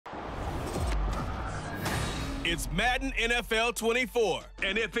It's Madden NFL 24.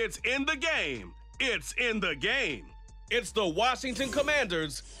 And if it's in the game, it's in the game. It's the Washington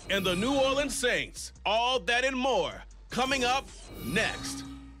Commanders and the New Orleans Saints. All that and more coming up next.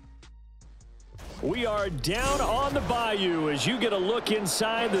 We are down on the bayou as you get a look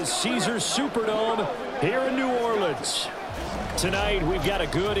inside the Caesars Superdome here in New Orleans. Tonight, we've got a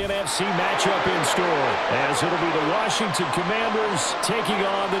good NFC matchup in store, as it'll be the Washington Commanders taking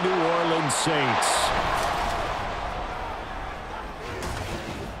on the New Orleans Saints.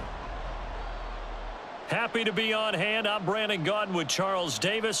 Happy to be on hand. I'm Brandon Gaudin with Charles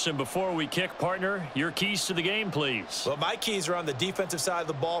Davis. And before we kick, partner, your keys to the game, please. Well, my keys are on the defensive side of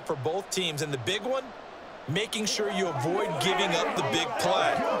the ball for both teams. And the big one, making sure you avoid giving up the big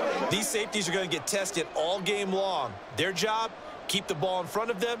play. These safeties are going to get tested all game long. Their job, keep the ball in front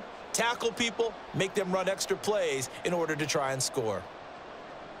of them, tackle people, make them run extra plays in order to try and score.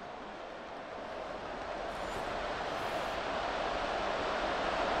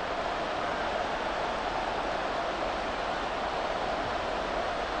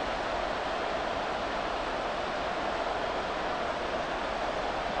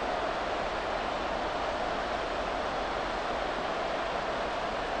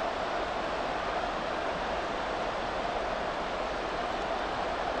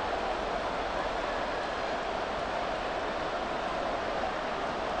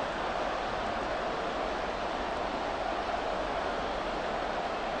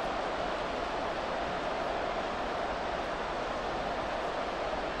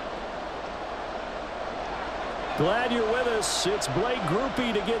 Glad you're with us. It's Blake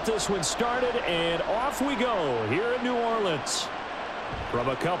Groupie to get this one started, and off we go here in New Orleans. From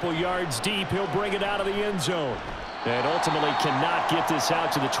a couple yards deep, he'll bring it out of the end zone. And ultimately cannot get this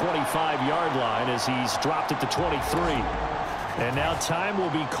out to the 25-yard line as he's dropped it to 23. And now time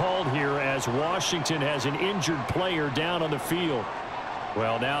will be called here as Washington has an injured player down on the field.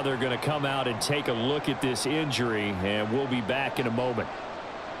 Well, now they're going to come out and take a look at this injury, and we'll be back in a moment.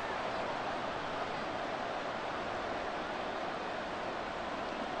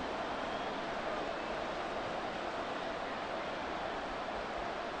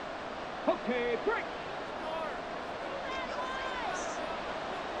 Okay, break.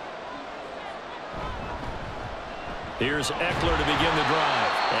 Here's Eckler to begin the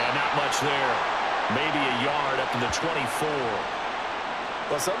drive. And not much there. Maybe a yard up to the 24.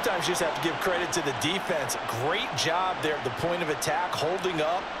 Well, sometimes you just have to give credit to the defense. Great job there at the point of attack, holding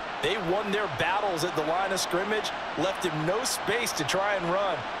up. They won their battles at the line of scrimmage, left him no space to try and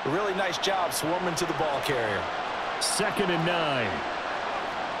run. A really nice job swarming to the ball carrier. 2nd and 9.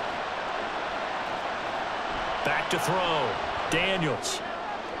 Back to throw. Daniels.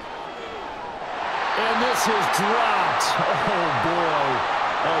 And this is dropped. Oh, boy.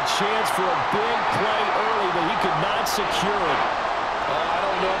 A chance for a big play early, but he could not secure it. I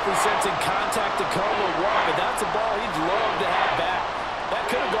don't know if he's sensing contact to come or what, but that's a ball he'd love to have back. That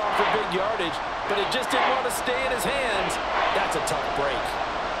could have gone for big yardage, but it just didn't want to stay in his hands. That's a tough break.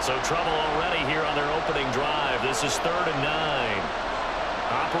 So trouble already here on their opening drive. This is 3rd and 9.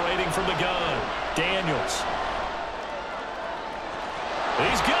 Operating from the gun. Daniels.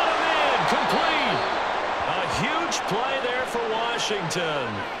 He's got him in. Complete. A huge play there for Washington.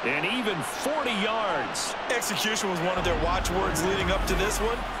 And even 40 yards. Execution was one of their watchwords leading up to this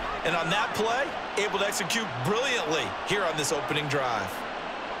one. And on that play, able to execute brilliantly here on this opening drive.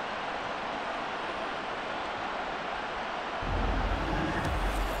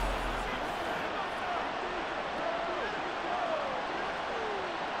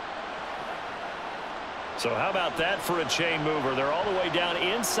 So how about that for a chain mover? They're all the way down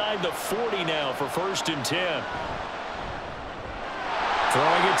inside the 40 now for 1st and 10.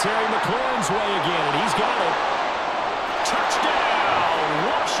 Throwing it Terry McLaurin's way again, and he's got it. Touchdown,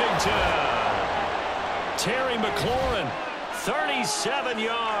 Washington! Terry McLaurin, 37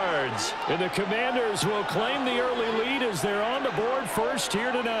 yards. And the Commanders will claim the early lead as they're on the board first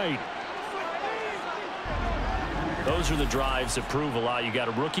here tonight. Those are the drives that prove a lot. You got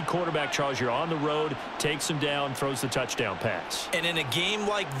a rookie quarterback, Charles. You're on the road, takes him down, throws the touchdown pass. And in a game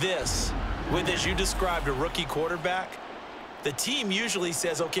like this, with, as you described, a rookie quarterback, the team usually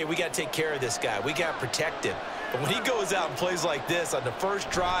says, okay, we got to take care of this guy. We got to protect him. But when he goes out and plays like this on the first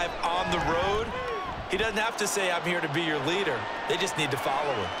drive on the road, he doesn't have to say, I'm here to be your leader. They just need to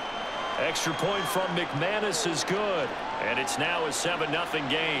follow him. Extra point from McManus is good. And it's now a 7-0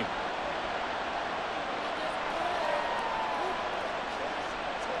 game.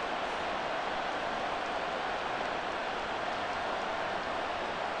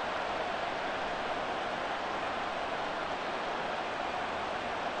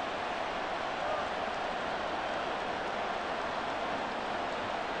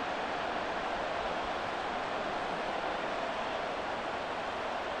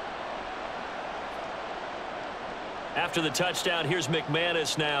 After the touchdown, here's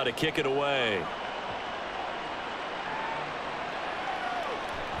McManus now to kick it away.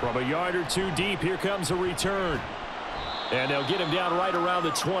 From a yard or two deep, here comes a return. And they'll get him down right around the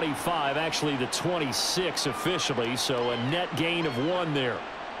 25, actually the 26 officially, so a net gain of 1 there.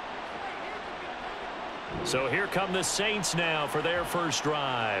 So here come the Saints now for their first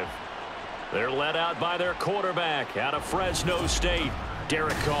drive. They're led out by their quarterback out of Fresno State,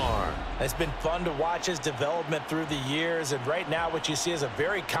 Derek Carr. It's been fun to watch his development through the years, and right now what you see is a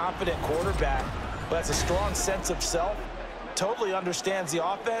very confident quarterback who has a strong sense of self, totally understands the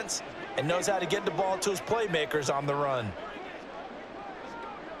offense, and knows how to get the ball to his playmakers on the run.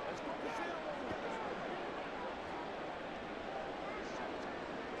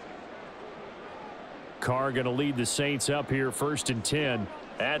 Carr going to lead the Saints up here 1st and 10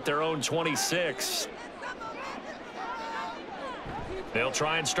 at their own 26. They'll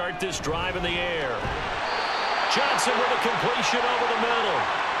try and start this drive in the air. Johnson with a completion over the middle.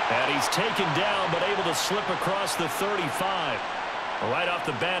 And he's taken down but able to slip across the 35. Right off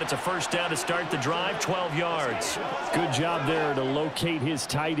the bat, it's a first down to start the drive, 12 yards. Good job there to locate his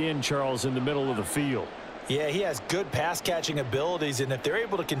tight end, Charles, in the middle of the field. Yeah, he has good pass-catching abilities, and if they're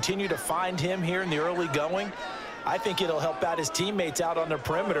able to continue to find him here in the early going, I think it'll help out his teammates out on the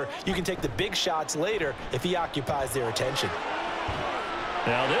perimeter. You can take the big shots later if he occupies their attention.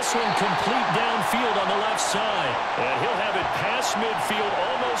 Now this one complete downfield on the left side. And he'll have it past midfield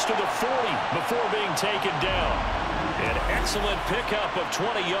almost to the 40 before being taken down. An excellent pickup of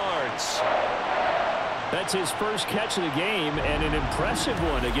 20 yards. That's his first catch of the game and an impressive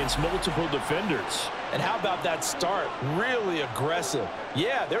one against multiple defenders. And how about that start? Really aggressive.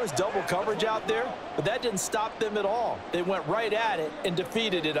 Yeah, there was double coverage out there, but that didn't stop them at all. They went right at it and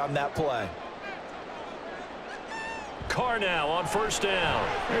defeated it on that play. Carr now on first down.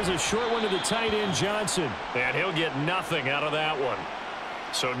 There's a short one to the tight end, Johnson. And he'll get nothing out of that one.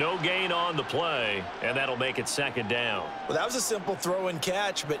 So no gain on the play, and that'll make it 2nd down. Well, that was a simple throw and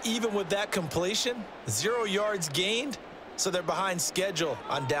catch, but even with that completion, 0 yards gained, so they're behind schedule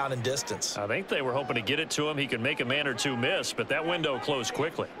on down and distance. I think they were hoping to get it to him. He could make a man or two miss, but that window closed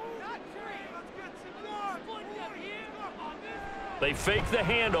quickly. They fake the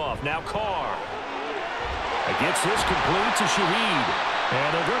handoff. Now Carr. Gets this complete to Shaheed.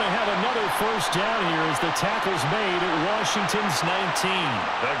 And they're going to have another first down here as the tackle's made at Washington's 19.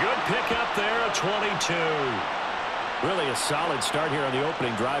 A good pickup there at 22. Really a solid start here on the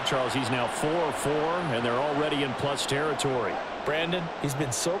opening drive, Charles. He's now 4-4, and they're already in plus territory. Brandon, he's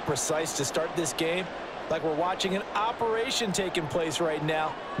been so precise to start this game, like we're watching an operation taking place right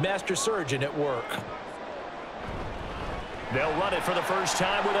now. Master surgeon at work. They'll run it for the first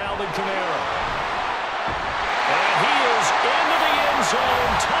time with Alvin Kamara. And he is into the end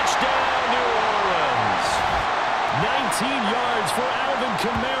zone. Touchdown, New Orleans. 19 yards for Alvin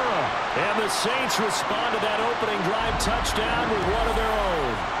Kamara. And the Saints respond to that opening drive touchdown with one of their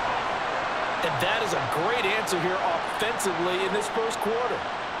own. And that is a great answer here offensively in this first quarter.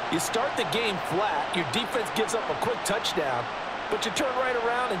 You start the game flat, your defense gives up a quick touchdown, but you turn right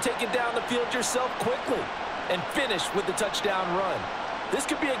around and take it down the field yourself quickly and finish with the touchdown run. This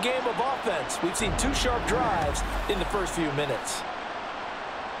could be a game of offense. We've seen 2 sharp drives in the first few minutes.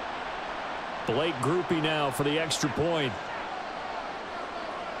 Blake Groupie now for the extra point.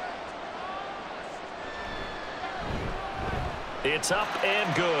 It's up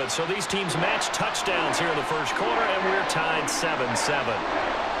and good. So these teams match touchdowns here in the first quarter, and we're tied 7-7.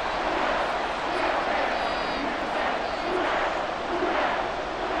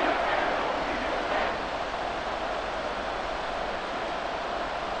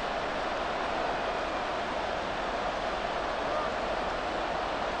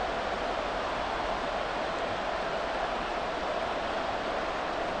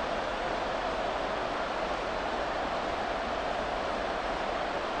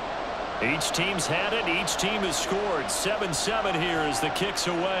 Each team's had it. Each team has scored. 7-7 here as the kick's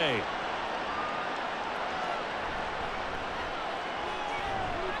away.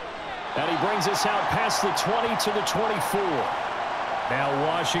 And he brings us out past the 20 to the 24. Now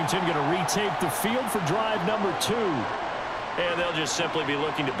Washington going to retake the field for drive number 2. And they'll just simply be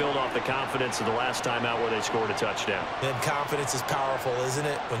looking to build off the confidence of the last time out where they scored a touchdown. And confidence is powerful, isn't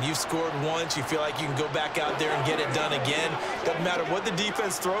it? When you've scored once, you feel like you can go back out there and get it done again. Doesn't matter what the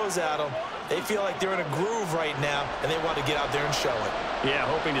defense throws at them. They feel like they're in a groove right now, and they want to get out there and show it. Yeah,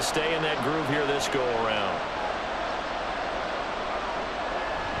 hoping to stay in that groove here this go-around.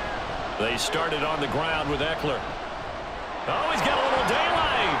 They started on the ground with Eckler. Oh, he's got a little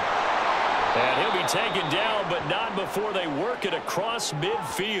daylight. And he'll be taken down, but not before they work it across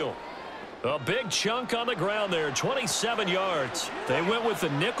midfield. A big chunk on the ground there, 27 yards. They went with the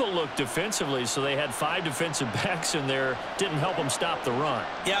nickel look defensively, so they had 5 defensive backs in there. Didn't help them stop the run.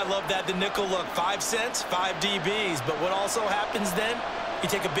 Yeah, I love that, the nickel look. 5 cents, 5 DBs. But what also happens then? You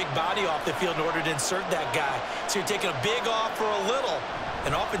take a big body off the field in order to insert that guy. So you're taking a big off for a little.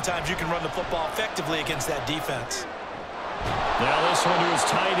 And oftentimes you can run the football effectively against that defense. Now this one to his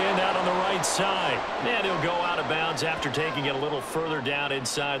tight end out on the right side. And he'll go out of bounds after taking it a little further down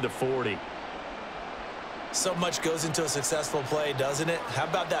inside the 40. So much goes into a successful play, doesn't it? How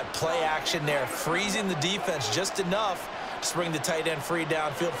about that play action there, freezing the defense just enough to bring the tight end free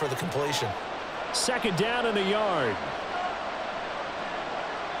downfield for the completion. 2nd down and a yard.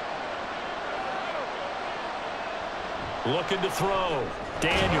 Looking to throw.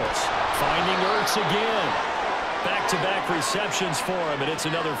 Daniels finding Ertz again. Back-to-back receptions for him, and it's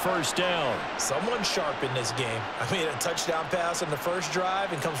another 1st down. Someone sharp in this game. I mean, a touchdown pass on the first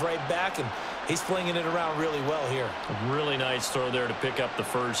drive and comes right back, and he's flinging it around really well here. A really nice throw there to pick up the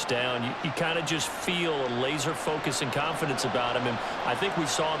 1st down. You kind of just feel a laser focus and confidence about him, and I think we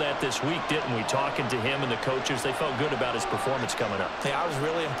saw that this week, didn't we? Talking to him and the coaches, they felt good about his performance coming up. Hey, I was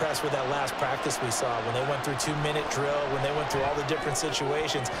really impressed with that last practice we saw when they went through 2-minute drill, when they went through all the different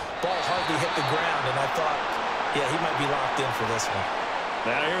situations. Ball hardly hit the ground, and I thought, yeah, he might be locked in for this one.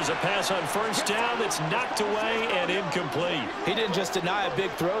 Now here's a pass on 1st down that's knocked away and incomplete. He didn't just deny a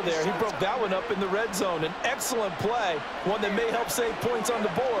big throw there. He broke that one up in the red zone. An excellent play, one that may help save points on the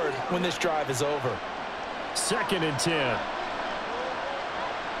board when this drive is over. 2nd and 10.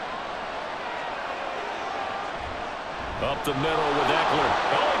 Up the middle with Eckler.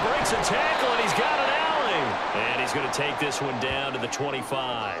 Oh, he breaks a tackle, and he's got an alley. And he's going to take this one down to the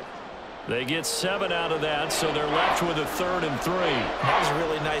 25. They get 7 out of that, so they're left with a 3rd and 3. That was a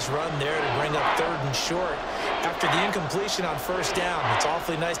really nice run there to bring up 3rd and short. After the incompletion on 1st down, it's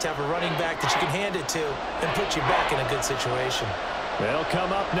awfully nice to have a running back that you can hand it to and put you back in a good situation. They'll come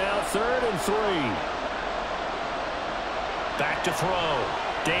up now 3rd and 3. Back to throw.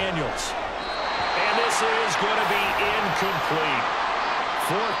 Daniels. And this is going to be incomplete.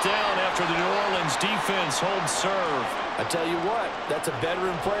 4th down after the New Orleans defense holds serve. I tell you what, that's a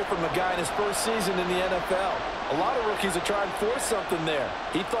veteran play from a guy in his 1st season in the NFL. A lot of rookies are trying to force something there.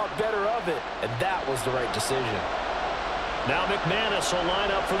 He thought better of it, and that was the right decision. Now McManus will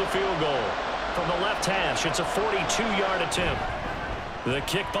line up for the field goal. From the left hash, it's a 42-yard attempt. The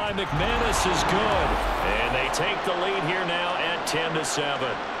kick by McManus is good, and they take the lead here now at 10-7.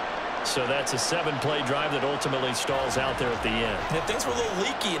 So that's a 7-play drive that ultimately stalls out there at the end. Yeah, things were a little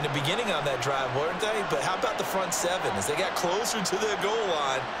leaky in the beginning on that drive, weren't they? But how about the front 7? As they got closer to the goal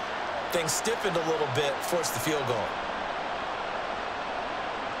line, things stiffened a little bit, forced the field goal.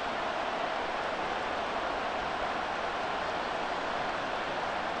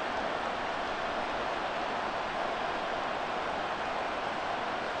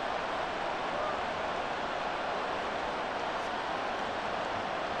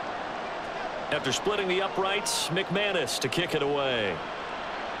 After splitting the uprights, McManus to kick it away.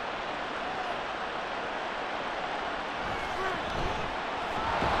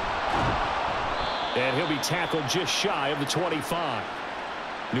 And he'll be tackled just shy of the 25.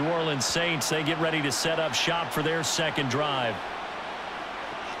 New Orleans Saints, they get ready to set up shop for their 2nd drive.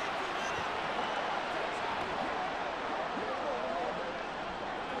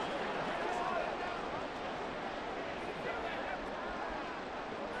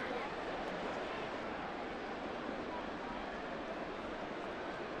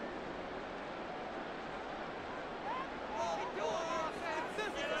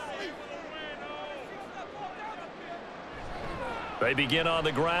 They begin on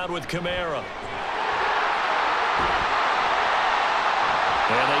the ground with Kamara.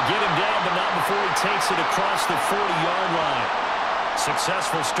 And they get him down, but not before he takes it across the 40-yard line.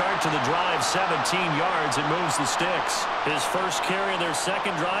 Successful start to the drive, 17 yards, and moves the Stix. His 1st carry of their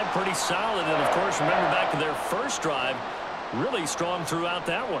 2nd drive, pretty solid. And, of course, remember back to their 1st drive, really strong throughout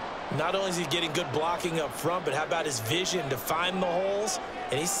that one. Not only is he getting good blocking up front, but how about his vision to find the holes?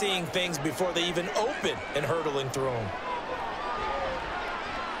 And he's seeing things before they even open and hurtling through them.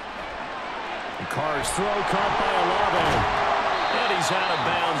 Carr's throw caught by Olave. And he's out of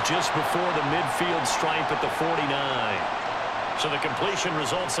bounds just before the midfield stripe at the 49. So the completion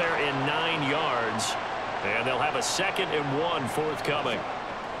results there in 9 yards. And they'll have a 2nd and 1 forthcoming.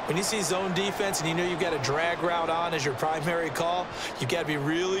 When you see zone defense and you know you've got a drag route on as your primary call, you've got to be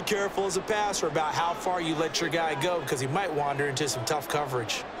really careful as a passer about how far you let your guy go because he might wander into some tough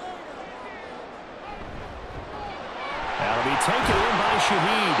coverage. That'll be taken in by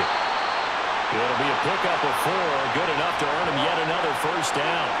Shaheed. It'll be a pickup of 4, good enough to earn him yet another 1st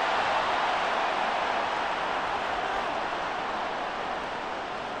down.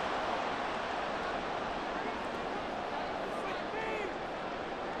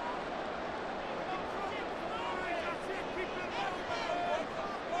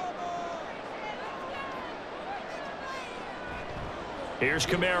 Here's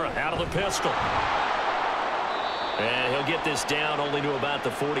Kamara out of the pistol. And he'll get this down only to about the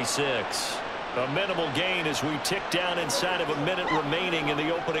 46. A minimal gain as we tick down inside of a minute remaining in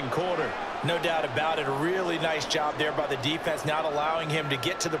the opening quarter. No doubt about it. A really nice job there by the defense, not allowing him to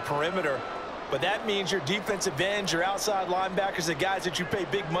get to the perimeter. But that means your defensive ends, your outside linebackers, the guys that you pay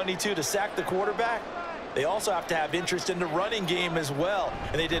big money to sack the quarterback, they also have to have interest in the running game as well.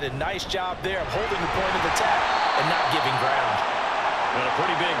 And they did a nice job there of holding the point of attack and not giving ground. And a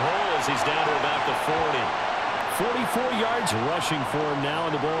pretty big hole as he's down to about the 40. 44 yards rushing for him now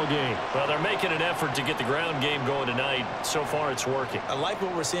in the ball game. Well, they're making an effort to get the ground game going tonight. So far, it's working. I like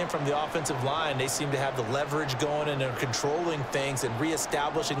what we're seeing from the offensive line. They seem to have the leverage going, and they're controlling things and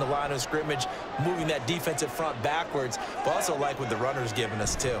reestablishing the line of scrimmage, moving that defensive front backwards. But also like what the runner's giving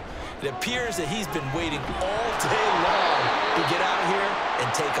us, too. It appears that he's been waiting all day long to get out here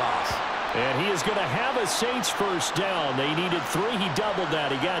and take off. And he is going to have a Saints first down. They needed 3. He doubled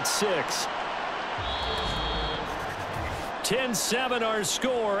that. He got 6. 10-7 our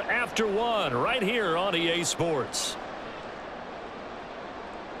score after 1 right here on EA Sports.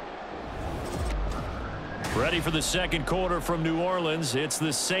 Ready for the second quarter from New Orleans. It's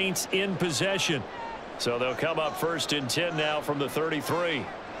the Saints in possession. So they'll come up first and 10 now from the 33.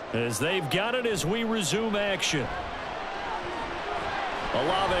 As they've got it as we resume action.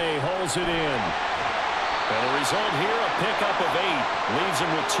 Olave holds it in. And the result here, a pickup of 8. Leaves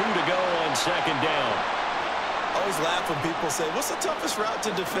him with 2 to go on second down. I always laugh when people say, what's the toughest route to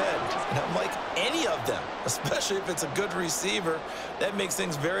defend? And I'm like, any of them, especially if it's a good receiver. That makes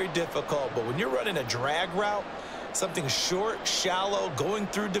things very difficult. But when you're running a drag route, something short, shallow, going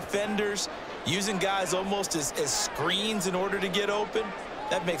through defenders, using guys almost as screens in order to get open,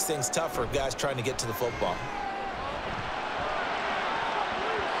 that makes things tough for guys trying to get to the football.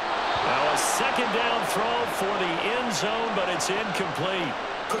 Now a second down throw for the end zone, but it's incomplete.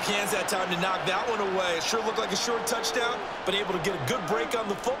 Quick hands that time to knock that one away. It sure looked like a short touchdown, but able to get a good break on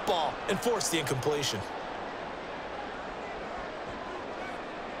the football and force the incompletion.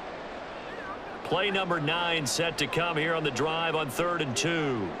 Play number 9 set to come here on the drive on 3rd and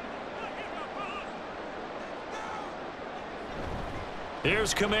 2.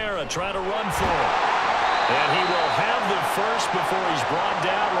 Here's Kamara trying to run for it. And he will have the first before he's brought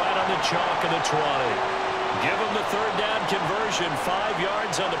down right on the chalk of the 20. Give him the 3rd down conversion, 5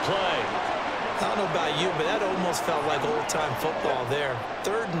 yards on the play. I don't know about you, but that almost felt like old-time football there.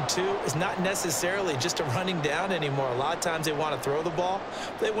 3rd and 2 is not necessarily just a running down anymore. A lot of times they want to throw the ball.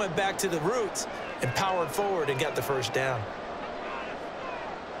 They went back to the roots and powered forward and got the first down.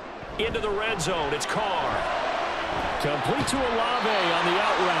 Into the red zone, it's Carr. Complete to Olave on the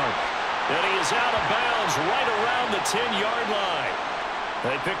out route. And he is out of bounds right around the 10-yard line.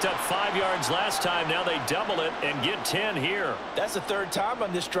 They picked up 5 yards last time. Now they double it and get 10 here. That's the 3rd time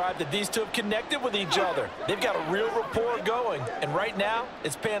on this drive that these two have connected with each other. They've got a real rapport going. And right now,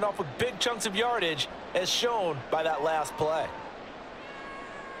 it's paying off with big chunks of yardage, as shown by that last play.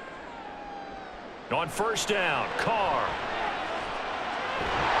 On first down, Carr.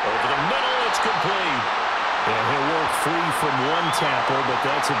 Over the middle, it's complete. And he'll work free from one tackle, but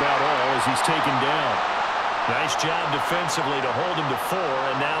that's about all as he's taken down. Nice job defensively to hold him to 4,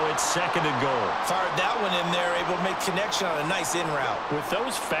 and now it's 2nd and goal. Fired that one in there, able to make connection on a nice in route. With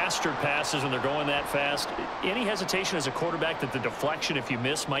those faster passes when they're going that fast, any hesitation as a quarterback that the deflection, if you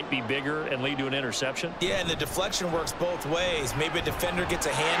miss, might be bigger and lead to an interception? Yeah, and the deflection works both ways. Maybe a defender gets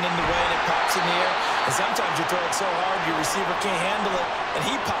a hand in the way and it pops in the air, and sometimes you throw it so hard your receiver can't handle it, and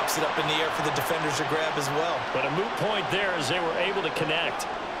he pops it up in the air for the defenders to grab as well. But a moot point there as they were able to connect.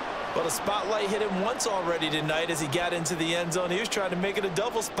 But a spotlight hit him once already tonight as he got into the end zone. He was trying to make it a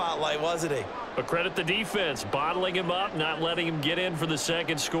double spotlight, wasn't he? But credit the defense, bottling him up, not letting him get in for the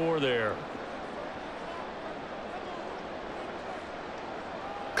second score there.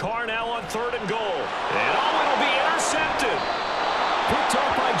 Carr now on 3rd and goal. And it'll be intercepted. Picked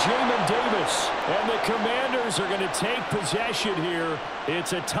up by Jayden Davis. And the Commanders are going to take possession here.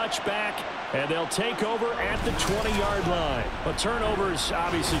 It's a touchback, and they'll take over at the 20-yard line. But turnovers,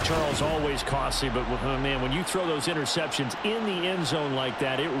 obviously, Charles, always costly. But, man, when you throw those interceptions in the end zone like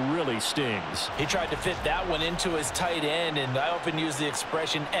that, it really stings. He tried to fit that one into his tight end, and I often use the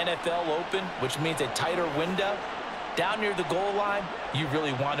expression NFL open, which means a tighter window. Down near the goal line, you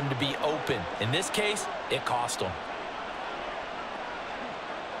really want him to be open. In this case, it cost him.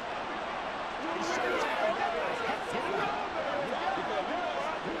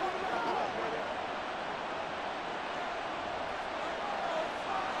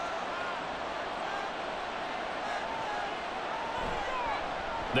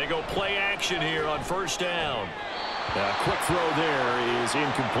 They go play action here on first down. Quick throw there is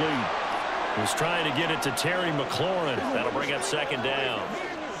incomplete. He's trying to get it to Terry McLaurin. That'll bring up second down.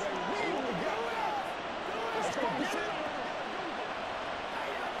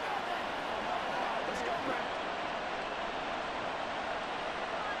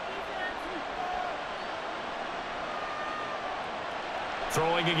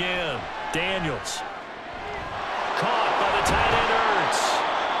 Throwing again. Daniels. Caught by the tight end, Ertz.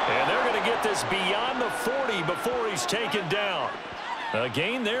 And they're going to get this beyond the 40 before he's taken down. A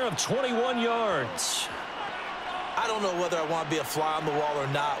gain there of 21 yards. I don't know whether I want to be a fly on the wall or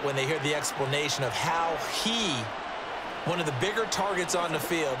not when they hear the explanation of how he, one of the bigger targets on the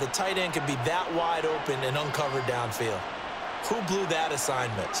field, the tight end could be that wide open and uncovered downfield. Who blew that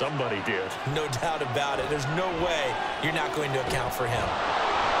assignment? Somebody did. No doubt about it. There's no way you're not going to account for him.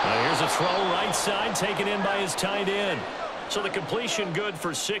 Now here's a throw right side taken in by his tight end. So the completion good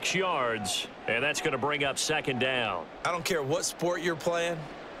for 6 yards, and that's going to bring up second down. I don't care what sport you're playing.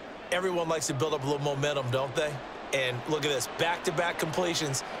 Everyone likes to build up a little momentum, don't they? And look at this, back-to-back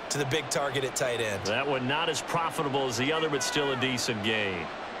completions to the big target at tight end. That one not as profitable as the other, but still a decent gain.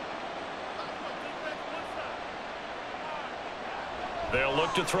 They'll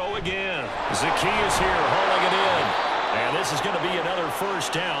look to throw again. Zacchaeus here hauling it in. And this is going to be another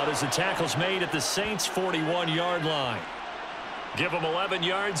first down as the tackle's made at the Saints' 41-yard line. Give them 11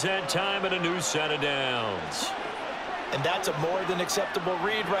 yards that time and a new set of downs. And that's a more than acceptable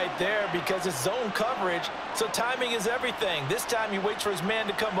read right there because it's zone coverage, so timing is everything. This time he waits for his man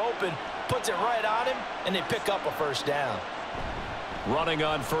to come open, puts it right on him, and they pick up a first down. Running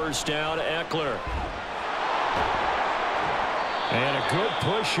on first down, Eckler. And a good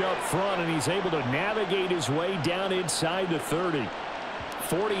push up front, and he's able to navigate his way down inside the 30.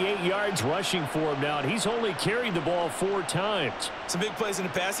 48 yards rushing for him now, and he's only carried the ball 4 times. Some big plays in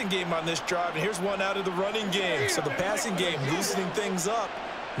the passing game on this drive, and here's one out of the running game. So the passing game loosening things up.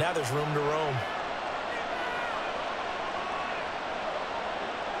 Now there's room to roam.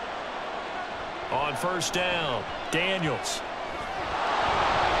 On first down, Daniels.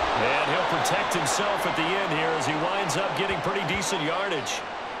 And he'll protect himself at the end here as he winds up getting pretty decent yardage.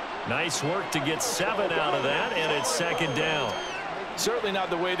 Nice work to get 7 out of that, and it's second down. Certainly not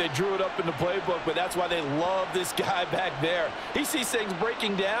the way they drew it up in the playbook, but that's why they love this guy back there. He sees things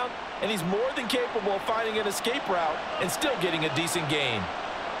breaking down, and he's more than capable of finding an escape route and still getting a decent gain.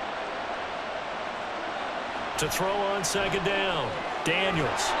 To throw on second down,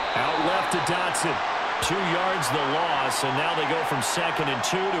 Daniels. Out left to Dotson. 2 yards the loss, and now they go from 2nd and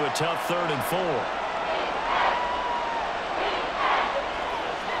 2 to a tough 3rd and 4.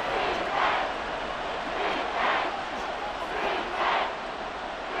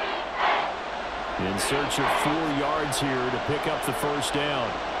 In search of 4 yards here to pick up the first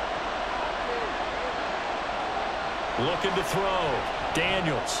down. Looking to throw.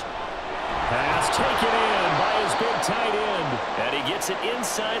 Daniels. Pass taken in by his big tight end. And he gets it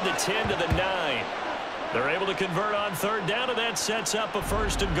inside the 10 to the 9. They're able to convert on 3rd down, and that sets up a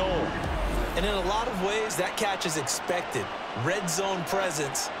 1st and goal. And in a lot of ways, that catch is expected. Red zone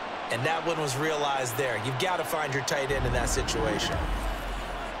presence, and that one was realized there. You've got to find your tight end in that situation.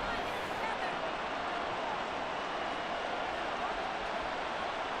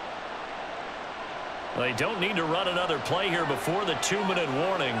 They don't need to run another play here before the 2-minute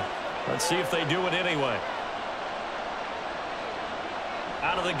warning. Let's see if they do it anyway.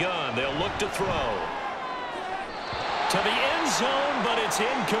 Out of the gun, they'll look to throw. To the end zone, but it's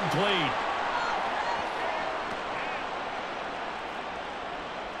incomplete.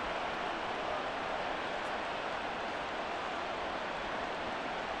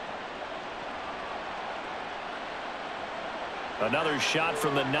 Another shot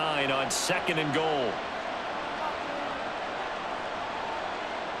from the 9 on 2nd and goal.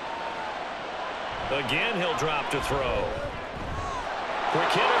 Again, he'll drop to throw. Quick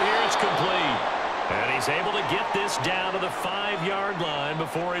hitter here, it's complete. And he's able to get this down to the 5-yard line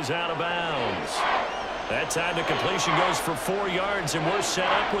before he's out of bounds. That time the completion goes for 4 yards, and we're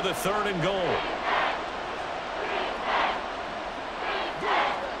set up with a 3rd and goal.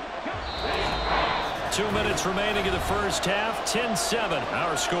 Two minutes remaining in the first half, 10-7,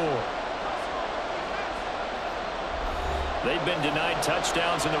 our score. They've been denied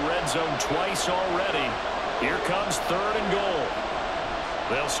touchdowns in the red zone twice already. Here comes 3rd and goal.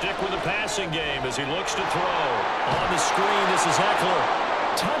 They'll stick with the passing game as he looks to throw. On the screen, this is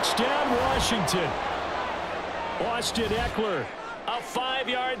Eckler. Touchdown, Washington. Austin Eckler, a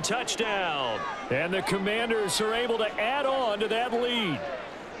 5-yard touchdown. And the Commanders are able to add on to that lead.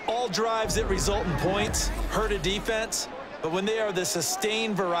 All drives that result in points hurt a defense, But when they are the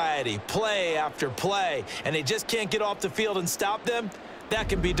sustained variety, play after play, and they just can't get off the field and stop them, that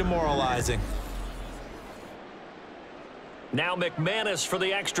can be demoralizing. Now McManus for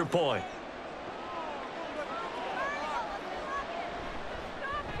the extra point.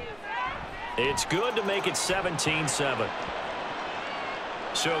 It's good to make it 17-7.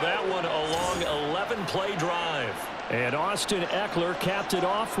 So that one a long 11-play drive. And Austin Eckler capped it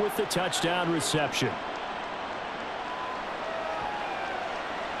off with the touchdown reception.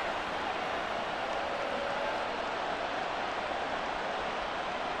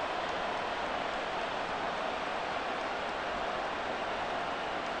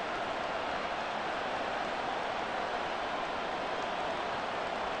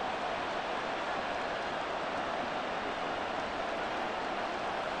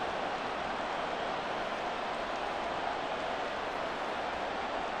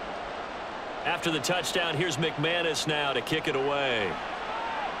 After the touchdown, here's McManus now to kick it away.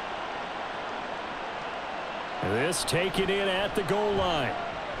 This taken in at the goal line.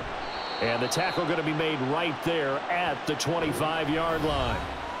 And the tackle going to be made right there at the 25-yard line.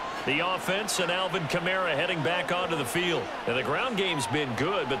 The offense and Alvin Kamara heading back onto the field. Now, the ground game's been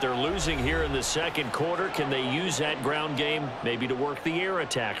good, but they're losing here in the second quarter. Can they use that ground game maybe to work the air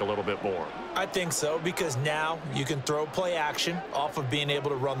attack a little bit more? I think so, because now you can throw play action off of being able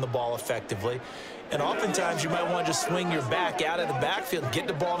to run the ball effectively. And oftentimes you might want to just swing your back out of the backfield, get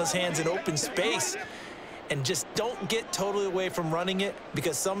the ball in his hands in open space, and just don't get totally away from running it,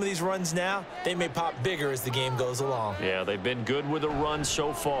 because some of these runs now, they may pop bigger as the game goes along. Yeah, they've been good with the run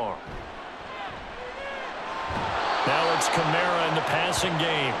so far. Now it's Kamara in the passing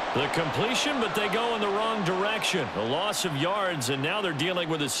game. The completion, but they go in the wrong direction. A loss of yards, and now they're dealing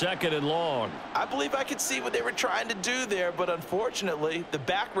with a 2nd and long. I believe I could see what they were trying to do there, but unfortunately, the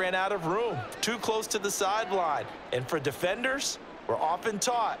back ran out of room, too close to the sideline. And for defenders, we're often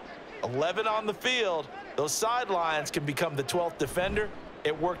taught, 11 on the field, those sidelines can become the 12th defender.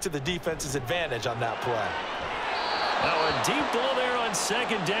 It worked to the defense's advantage on that play. Now a deep ball there on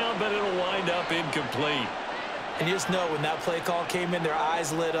 2nd down, but it'll wind up incomplete. And you just know when that play call came in, their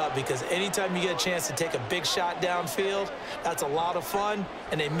eyes lit up, because anytime you get a chance to take a big shot downfield, that's a lot of fun,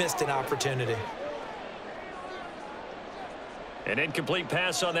 and they missed an opportunity. An incomplete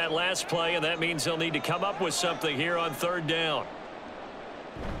pass on that last play, and that means they'll need to come up with something here on 3rd down.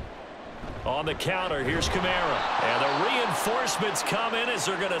 On the counter, here's Kamara. And the reinforcements come in as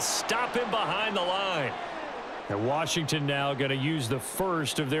they're going to stop him behind the line. And Washington now going to use the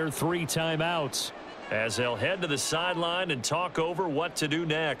first of their 3 timeouts as they'll head to the sideline and talk over what to do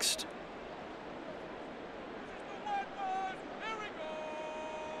next.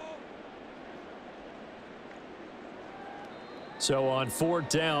 So on 4th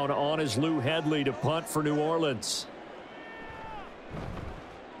down, on is Lou Hedley to punt for New Orleans.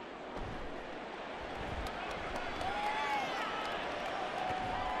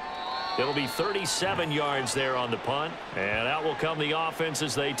 It'll be 37 yards there on the punt, and out will come the offense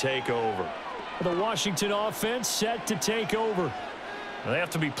as they take over. The Washington offense set to take over. They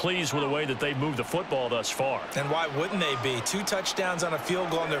have to be pleased with the way that they've moved the football thus far. And why wouldn't they be? 2 touchdowns on a field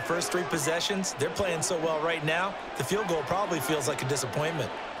goal in their first 3 possessions. They're playing so well right now, the field goal probably feels like a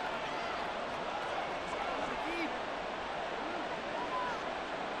disappointment.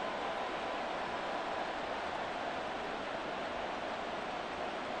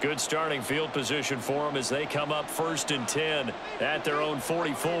 Good starting field position for them as they come up 1st and 10 at their own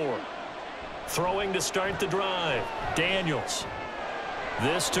 44. Throwing to start the drive. Daniels.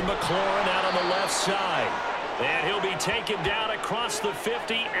 This to McLaurin out on the left side. And he'll be taken down across the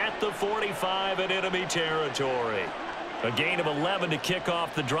 50 at the 45 in enemy territory. A gain of 11 to kick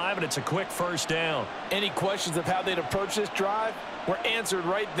off the drive, and it's a quick 1st down. Any questions of how they'd approach this drive were answered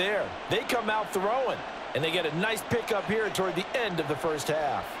right there. They come out throwing, and they get a nice pickup here toward the end of the first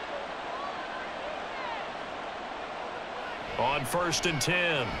half. On 1st and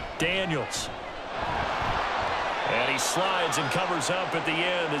 10, Daniels. And he slides and covers up at the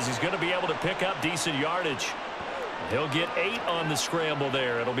end as he's going to be able to pick up decent yardage. He'll get 8 on the scramble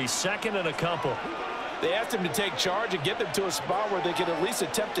there. It'll be 2nd and a couple. They asked him to take charge and get them to a spot where they could at least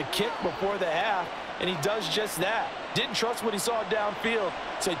attempt to kick before the half, and he does just that. Didn't trust what he saw downfield,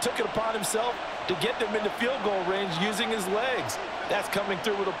 so he took it upon himself to get them into field goal range using his legs. That's coming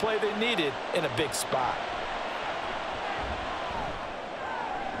through with a play they needed in a big spot.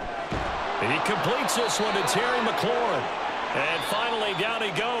 He completes this one to Terry McLaurin. And finally down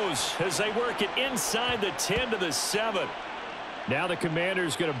he goes as they work it inside the 10 to the 7. Now the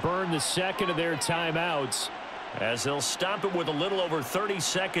Commanders going to burn the 2nd of their timeouts as they'll stop it with a little over 30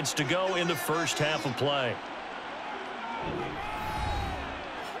 seconds to go in the first half of play.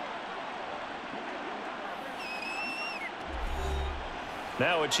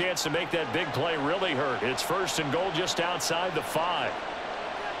 Now a chance to make that big play really hurt. It's 1st and goal just outside the 5.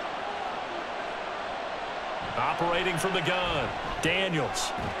 Operating from the gun, Daniels.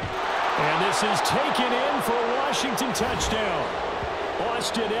 And this is taken in for a Washington touchdown.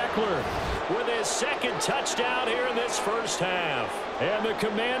 Austin Eckler with his 2nd touchdown here in this first half. And the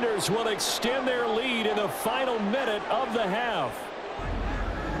Commanders will extend their lead in the final minute of the half.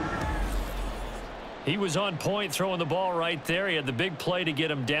 He was on point throwing the ball right there. He had the big play to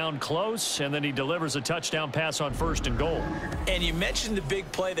get him down close, and then he delivers a touchdown pass on 1st and goal. And you mentioned the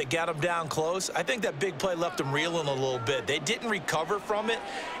big play that got him down close. I think that big play left him reeling a little bit. They didn't recover from it.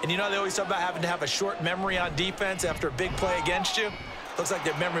 And you know they always talk about having to have a short memory on defense after a big play against you. Looks like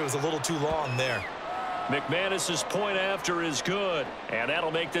their memory was a little too long there. McManus's point after is good, and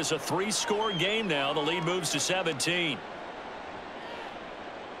that'll make this a 3-score game now. The lead moves to 17.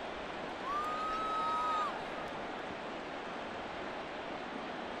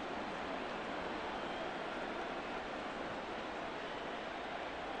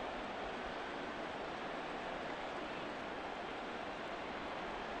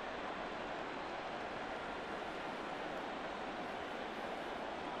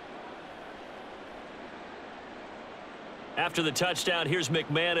 After the touchdown, here's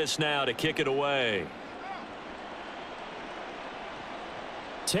McManus now to kick it away.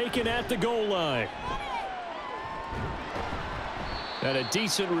 Taken at the goal line. And a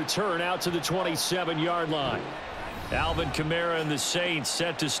decent return out to the 27-yard line. Alvin Kamara and the Saints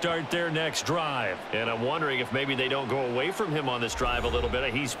set to start their next drive. And I'm wondering if maybe they don't go away from him on this drive a little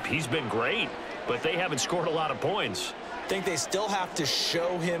bit. He's been great, but they haven't scored a lot of points. I think they still have to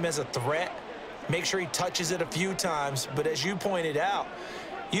show him as a threat. Make sure he touches it a few times. But as you pointed out,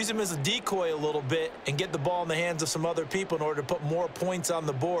 use him as a decoy a little bit and get the ball in the hands of some other people in order to put more points on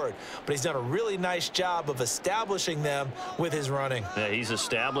the board. But he's done a really nice job of establishing them with his running. Yeah, he's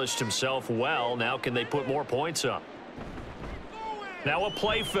established himself well. Now can they put more points up? Now a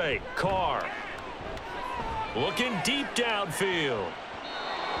play fake. Carr. Looking deep downfield.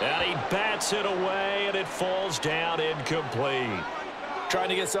 And he bats it away, and it falls down incomplete. Trying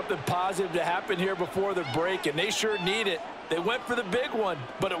to get something positive to happen here before the break, and they sure need it. They went for the big one,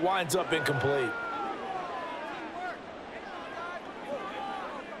 but it winds up incomplete.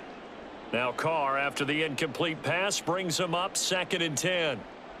 Now Carr, after the incomplete pass, brings him up 2nd and 10.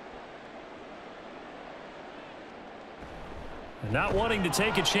 Not wanting to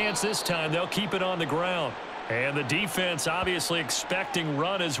take a chance this time, they'll keep it on the ground. And the defense obviously expecting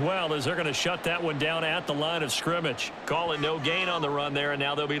run as well, as they're going to shut that one down at the line of scrimmage. Call it no gain on the run there, and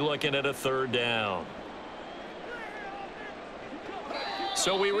now they'll be looking at a 3rd down.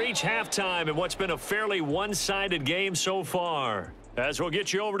 So we reach halftime in what's been a fairly one-sided game so far. As we'll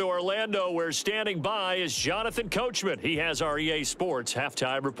get you over to Orlando, where standing by is Jonathan Coachman. He has our EA Sports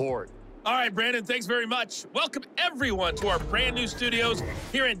Halftime Report. All right, Brandon, thanks very much. Welcome, everyone, to our brand-new studios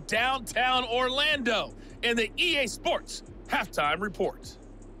here in downtown Orlando in the EA Sports Halftime Report.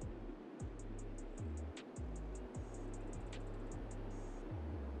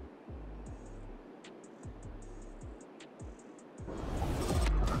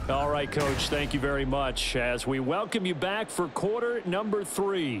 All right, Coach, thank you very much as we welcome you back for quarter number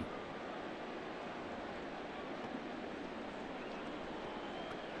 3.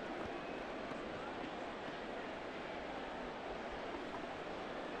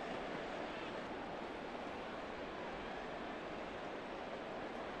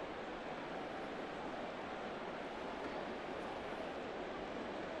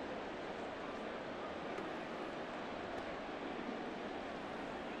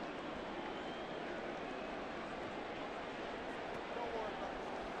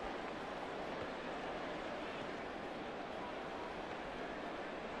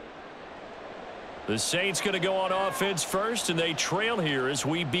 The Saints going to go on offense first, and they trail here as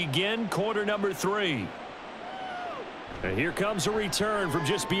we begin quarter number 3. And here comes a return from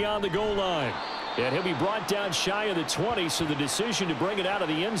just beyond the goal line. And he'll be brought down shy of the 20, so the decision to bring it out of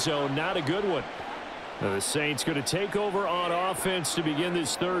the end zone, not a good one. Now the Saints going to take over on offense to begin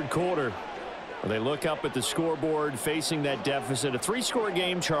this 3rd quarter. They look up at the scoreboard facing that deficit. A 3-score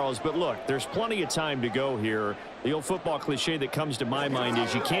game, Charles, but look, there's plenty of time to go here. The old football cliche that comes to my mind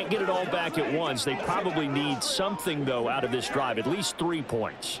is you can't get it all back at once. They probably need something, though, out of this drive, at least 3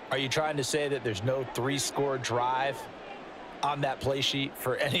 points. Are you trying to say that there's no 3-score drive on that play sheet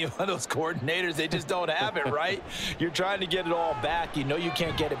for any of those coordinators? They just don't have it, right? You're trying to get it all back. You know you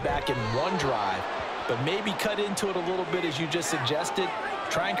can't get it back in one drive, but maybe cut into it a little bit as you just suggested.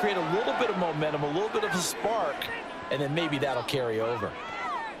 Try and create a little bit of momentum, a little bit of a spark, and then maybe that'll carry over.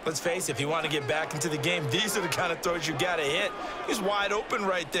 Let's face it, if you want to get back into the game, these are the kind of throws you got to hit. He's wide open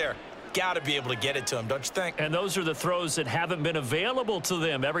right there. Got to be able to get it to him, don't you think? And those are the throws that haven't been available to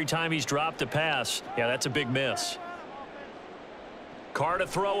them every time he's dropped a pass. Yeah, that's a big miss. Carr to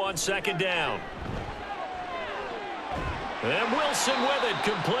throw on second down. And Wilson with it,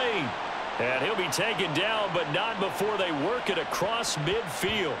 complete. And he'll be taken down, but not before they work it across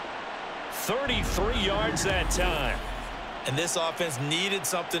midfield. 33 yards that time. And this offense needed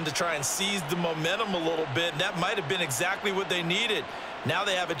something to try and seize the momentum a little bit, and that might have been exactly what they needed. Now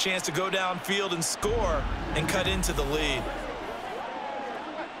they have a chance to go downfield and score and cut into the lead.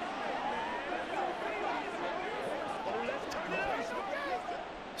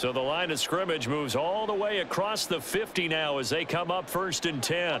 So the line of scrimmage moves all the way across the 50 now as they come up 1st and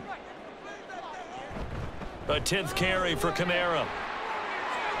 10. A 10th carry for Kamara.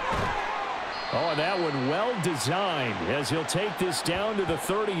 Oh, and that one well designed as he'll take this down to the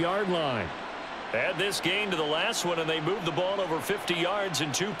 30-yard line. Add this gain to the last one, and they move the ball over 50 yards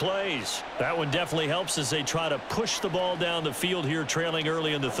in 2 plays. That one definitely helps as they try to push the ball down the field here, trailing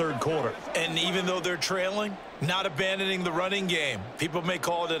early in the 3rd quarter. And even though they're trailing, not abandoning the running game. People may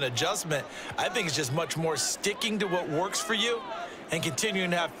call it an adjustment. I think it's just much more sticking to what works for you and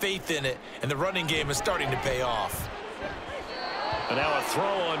continuing to have faith in it, and the running game is starting to pay off. And now a throw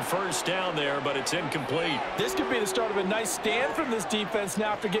on 1st down there, but it's incomplete. This could be the start of a nice stand from this defense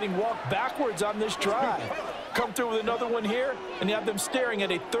now after getting walked backwards on this drive. Come through with another one here, and you have them staring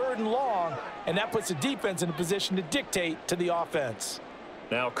at a 3rd and long, and that puts the defense in a position to dictate to the offense.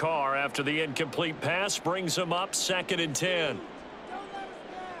 Now Carr, after the incomplete pass, brings them up 2nd and 10.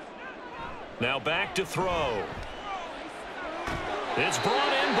 Now back to throw. It's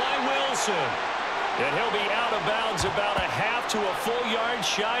brought in by Wilson. And he'll be out of bounds about a half to a full yard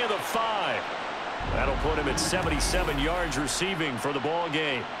shy of the 5. That'll put him at 77 yards receiving for the ball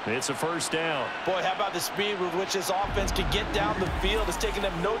game. It's a 1st down. Boy, how about the speed with which this offense can get down the field? It's taken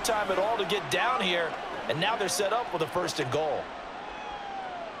them no time at all to get down here, and now they're set up with a 1st and goal.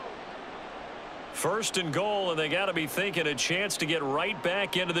 1st and goal, and they got to be thinking a chance to get right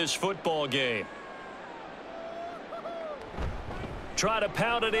back into this football game. Try to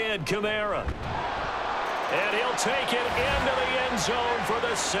pound it in, Kamara. And he'll take it into the end zone for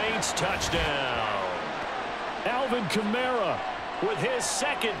the Saints touchdown. Alvin Kamara with his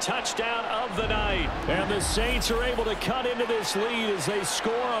 2nd touchdown of the night. And the Saints are able to cut into this lead as they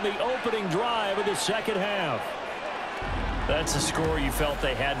score on the opening drive of the 2nd half. That's a score you felt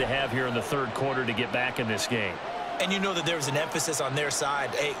they had to have here in the 3rd quarter to get back in this game. And you know that there was an emphasis on their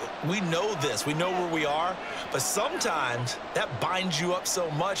side. Hey, we know this. We know where we are. But sometimes that binds you up so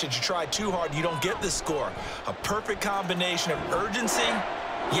much that you try too hard, you don't get the score. A perfect combination of urgency,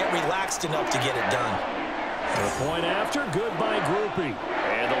 yet relaxed enough to get it done. The point after, good by Groupie.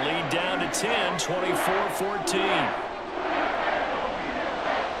 And the lead down to 10, 24-14.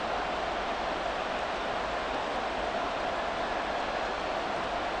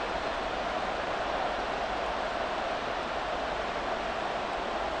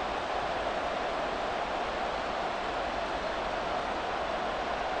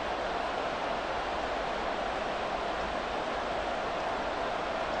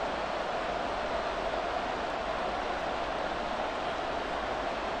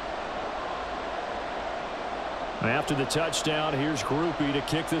 After the touchdown, here's Groupie to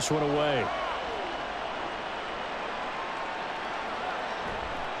kick this one away.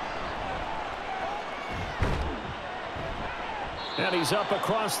 And he's up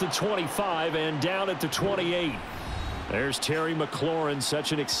across the 25 and down at the 28. There's Terry McLaurin,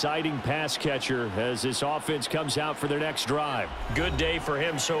 such an exciting pass catcher as this offense comes out for their next drive. Good day for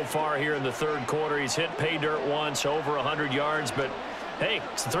him so far here in the 3rd quarter. He's hit pay dirt once, over 100 yards, but hey,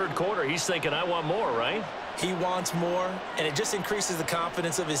 it's the 3rd quarter. He's thinking, I want more, right? He wants more, and it just increases the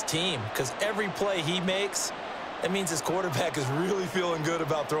confidence of his team because every play he makes, that means his quarterback is really feeling good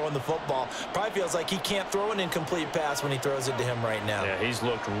about throwing the football. Probably feels like he can't throw an incomplete pass when he throws it to him right now. Yeah, he's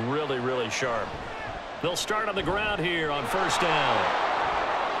looked really, really sharp. They'll start on the ground here on 1st down.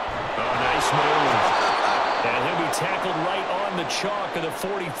 Oh, nice move. And he'll be tackled right on the chalk of the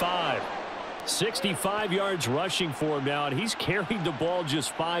 45. 65 yards rushing for him now, and he's carried the ball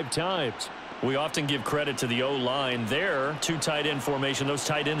just 5 times. We often give credit to the O-line there. 2 tight end formation. Those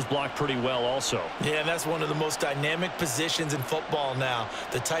tight ends block pretty well also. Yeah, and that's one of the most dynamic positions in football now.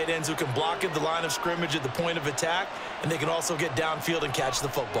 The tight ends who can block at the line of scrimmage at the point of attack, and they can also get downfield and catch the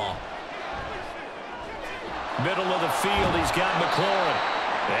football. Middle of the field, he's got McLaurin.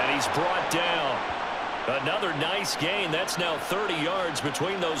 And he's brought down. Another nice gain. That's now 30 yards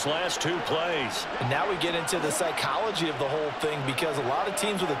between those last two plays. And now we get into the psychology of the whole thing, because a lot of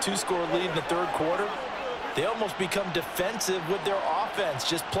teams with a 2-score lead in the third quarter, they almost become defensive with their offense,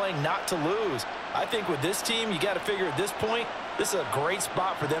 just playing not to lose. I think with this team, you got to figure at this point, this is a great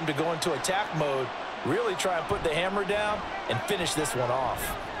spot for them to go into attack mode, really try and put the hammer down and finish this one off.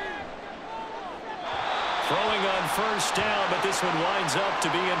 Throwing on first down, but this one winds up to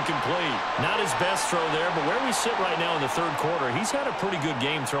be incomplete. Not his best throw there, but where we sit right now in the third quarter, he's had a pretty good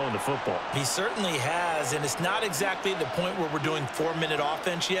game throwing the football. He certainly has, and it's not exactly the point where we're doing 4-minute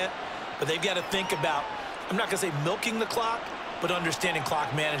offense yet, but they've got to think about, I'm not going to say milking the clock, but understanding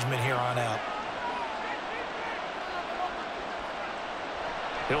clock management here on out.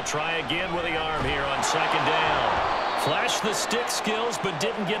 He'll try again with the arm here on second down. Flashed the stick skills, but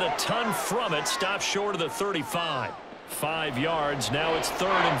didn't get a ton from it. Stopped short of the 35. 5 yards. Now it's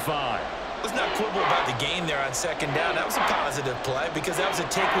 3rd and 5. Let's not quibble about the gain there on second down. That was a positive play because that was a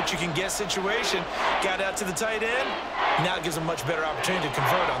take-what-you-can-get situation. Got out to the tight end. Now it gives a much better opportunity to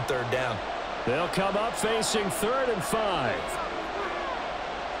convert on 3rd down. They'll come up facing 3rd and 5.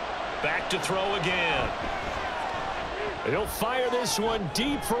 Back to throw again. He'll fire this one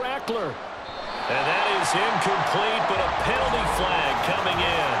deep for Eckler. And that is incomplete, but a penalty flag coming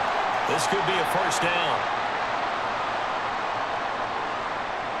in. This could be a first down.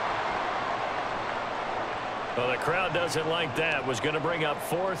 Well, the crowd doesn't like that. Was going to bring up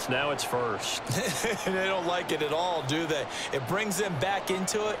 4th. Now it's 1st. They don't like it at all, do they? It brings them back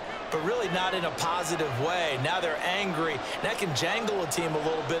into it, but really not in a positive way. Now they're angry. That can jangle a team a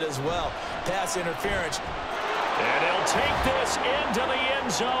little bit as well. Pass interference. And he'll take this into the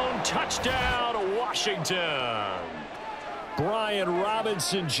end zone. Touchdown, Washington. Brian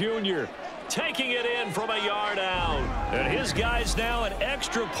Robinson Jr. taking it in from a yard out. And his guys now an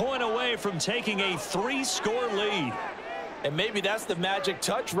extra point away from taking a 3-score lead. And maybe that's the magic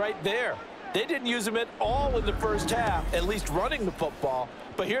touch right there. They didn't use him at all in the first half, at least running the football.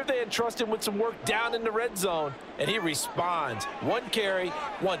 But here they entrust him with some work down in the red zone, and he responds. 1 carry,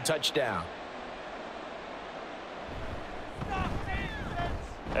 1 touchdown.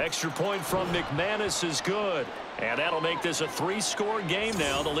 Extra point from McManus is good. And that'll make this a 3-score game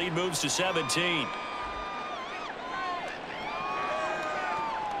now. The lead moves to 17.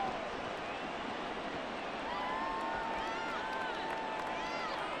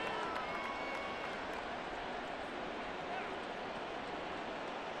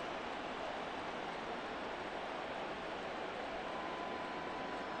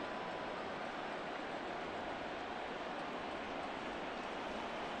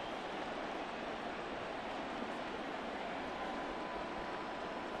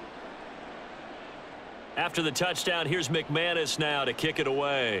 After the touchdown, here's McManus now to kick it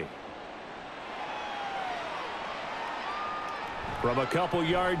away. From a couple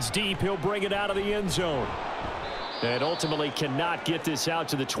yards deep, he'll bring it out of the end zone. And ultimately cannot get this out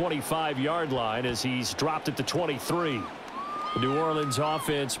to the 25-yard line as he's dropped at the 23. The New Orleans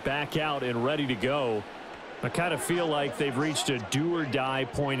offense back out and ready to go. I kind of feel like they've reached a do-or-die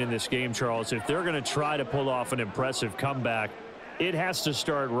point in this game, Charles. If they're going to try to pull off an impressive comeback, it has to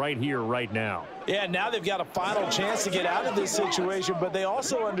start right here, right now. Yeah, now they've got a final chance to get out of this situation, but they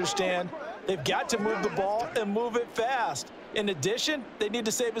also understand they've got to move the ball and move it fast. In addition, they need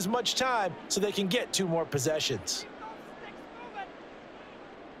to save as much time so they can get 2 more possessions.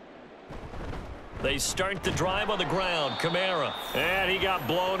 They start the drive on the ground. Kamara. And he got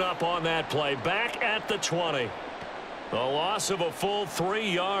blown up on that play. Back at the 20. The loss of a full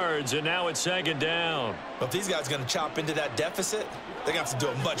 3 yards, and now it's 2nd down. Well, if these guys are going to chop into that deficit, they're going to have to do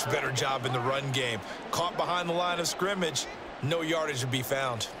a much better job in the run game. Caught behind the line of scrimmage, no yardage to be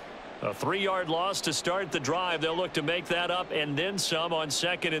found. A 3-yard loss to start the drive. They'll look to make that up and then some on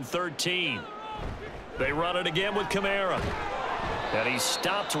 2nd and 13. They run it again with Kamara. And he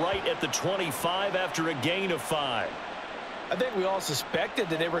stopped right at the 25 after a gain of 5. I think we all suspected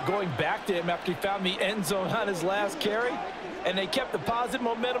that they were going back to him after he found the end zone on his last carry, and they kept the positive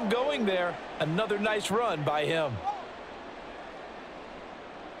momentum going there. Another nice run by him.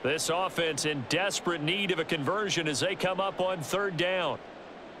 This offense in desperate need of a conversion as they come up on 3rd down.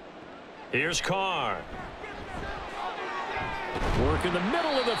 Here's Carr. Work in the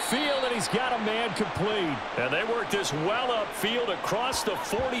middle of the field, and he's got a man complete. And they work this well upfield across the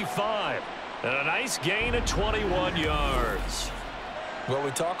 45. And a nice gain of 21 yards. Well, we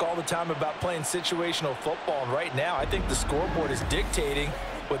talk all the time about playing situational football, and right now I think the scoreboard is dictating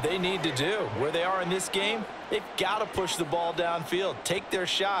what they need to do. Where they are in this game, they've got to push the ball downfield, take their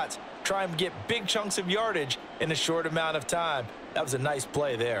shots, try and get big chunks of yardage in a short amount of time. That was a nice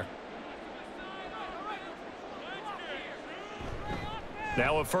play there.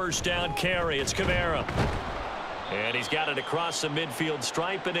 Now a first down carry. It's Kamara. And he's got it across the midfield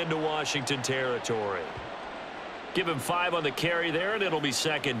stripe and into Washington territory. Give him 5 on the carry there, and it'll be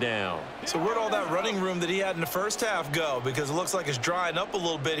second down. So where'd all that running room that he had in the first half go? Because it looks like it's drying up a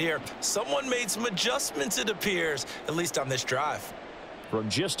little bit here. Someone made some adjustments, it appears, at least on this drive. From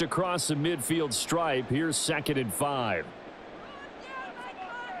just across the midfield stripe, here's 2nd and 5.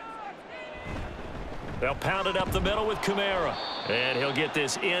 They'll pound it up the middle with Kamara. And he'll get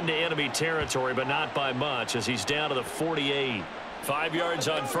this into enemy territory, but not by much, as he's down to the 48. 5 yards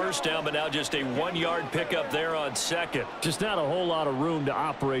on first down, but now just a 1-yard pickup there on second. Just not a whole lot of room to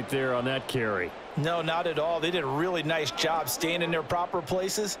operate there on that carry. No, not at all. They did a really nice job staying in their proper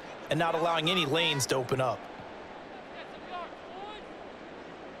places and not allowing any lanes to open up.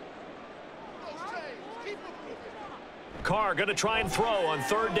 Carr going to try and throw on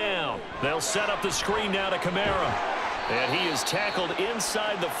 3rd down. They'll set up the screen now to Kamara. And he is tackled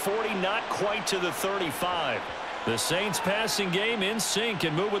inside the 40, not quite to the 35. The Saints passing game in sync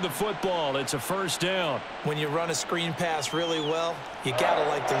and moving the football. It's a first down. When you run a screen pass really well, you got to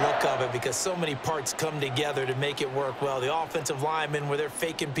like the look of it because so many parts come together to make it work well. The offensive linemen where they're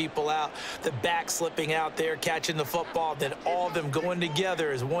faking people out, the back slipping out there, catching the football, then all of them going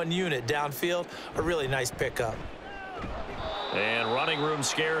together as one unit downfield. A really nice pickup. And running room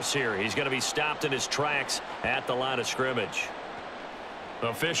scarce here. He's going to be stopped in his tracks at the line of scrimmage.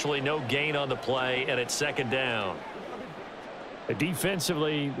 Officially no gain on the play, and it's 2nd down.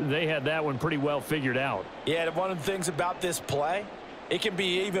 Defensively, they had that one pretty well figured out. Yeah, and one of the things about this play, it can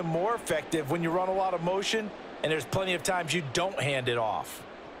be even more effective when you run a lot of motion, and there's plenty of times you don't hand it off.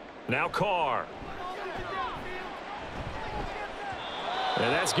 Now Carr.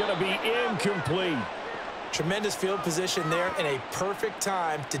 And that's going to be incomplete. Tremendous field position there and a perfect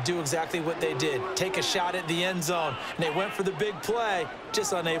time to do exactly what they did. Take a shot at the end zone. And they went for the big play,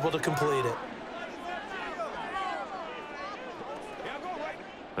 just unable to complete it.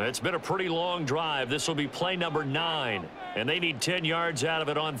 It's been a pretty long drive. This will be play number 9. And they need 10 yards out of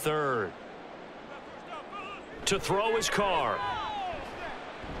it on 3rd. To throw is Carr.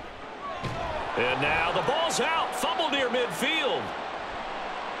 And now the ball's out. Fumble near midfield.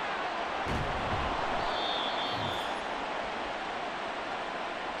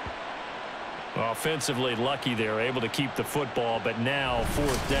 Offensively lucky they're able to keep the football, but now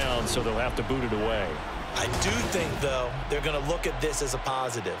 4th down, so they'll have to boot it away. I do think, though, they're going to look at this as a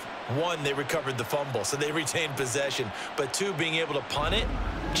positive. 1, they recovered the fumble, so they retained possession. But 2, being able to punt it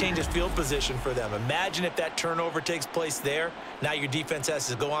changes field position for them. Imagine if that turnover takes place there. Now your defense has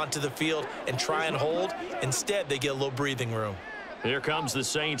to go onto the field and try and hold. Instead, they get a little breathing room. Here comes the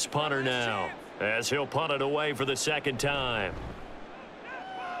Saints punter now, as he'll punt it away for the 2nd time.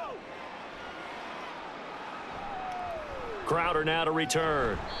 Crowder now to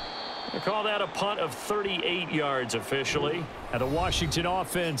return. They call that a punt of 38 yards officially. And the Washington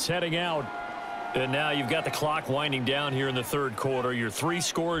offense heading out. And now you've got the clock winding down here in the 3rd quarter. You're 3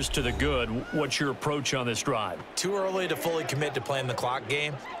 scores to the good. What's your approach on this drive? Too early to fully commit to playing the clock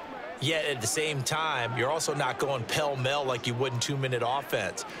game. Yet at the same time, you're also not going pell-mell like you would in 2-minute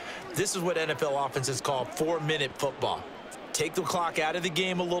offense. This is what NFL offenses call 4-minute football. Take the clock out of the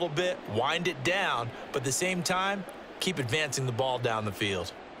game a little bit, wind it down, but at the same time, keep advancing the ball down the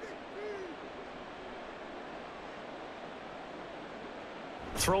field.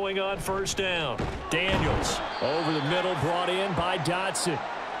 Throwing on 1st down. Daniels over the middle, brought in by Dotson.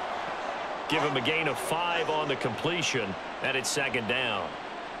 Give him a gain of 5 on the completion, and it's 2nd down.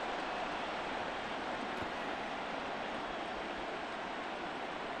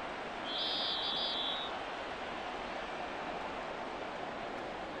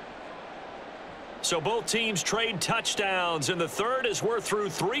 So both teams trade touchdowns, and the 3rd as we're through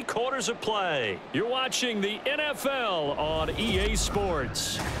 3 quarters of play. You're watching the NFL on EA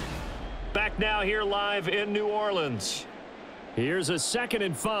Sports. Back now here live in New Orleans. Here's a 2nd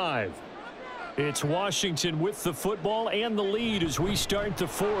and 5. It's Washington with the football and the lead as we start the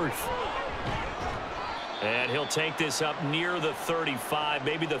 4th. And he'll take this up near the 35,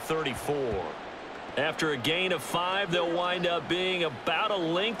 maybe the 34. After a gain of 5, they'll wind up being about a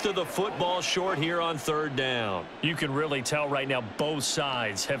length of the football short here on 3rd down. You can really tell right now both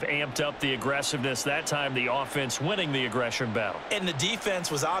sides have amped up the aggressiveness. That time the offense winning the aggression battle. And the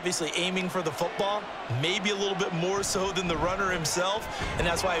defense was obviously aiming for the football, maybe a little bit more so than the runner himself, and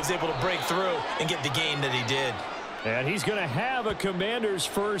that's why he was able to break through and get the gain that he did. And he's going to have a Commander's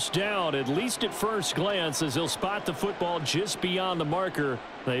 1st down, at least at first glance, as he'll spot the football just beyond the marker.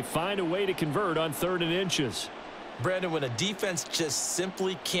 They find a way to convert on 3rd and inches. Brandon, when a defense just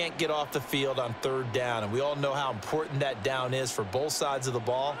simply can't get off the field on third down, and we all know how important that down is for both sides of the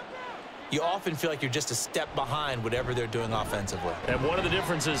ball, you often feel like you're just a step behind whatever they're doing offensively. And one of the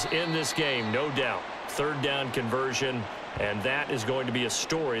differences in this game, no doubt, third down conversion, and that is going to be a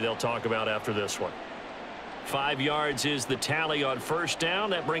story they'll talk about after this one. 5 yards is the tally on first down.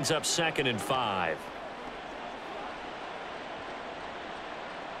 That brings up 2nd and 5.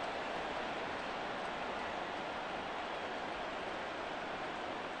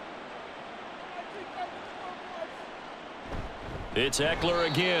 It's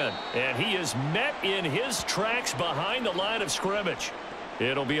Eckler again, and he is met in his tracks behind the line of scrimmage.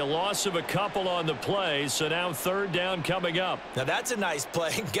 It'll be a loss of a couple on the play, so now third down coming up. Now that's a nice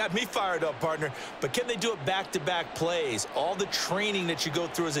play. Got me fired up, partner. But can they do it back-to-back plays? All the training that you go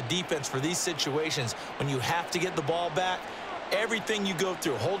through as a defense for these situations, when you have to get the ball back, everything you go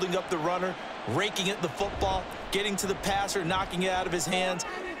through, holding up the runner, raking at the football, getting to the passer, knocking it out of his hands,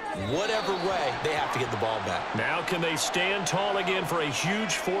 whatever way, they have to get the ball back. Now can they stand tall again for a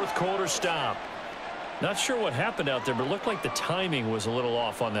huge fourth quarter stop? Not sure what happened out there, but it looked like the timing was a little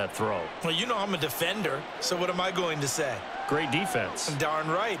off on that throw. Well, you know I'm a defender, so what am I going to say? Great defense. Darn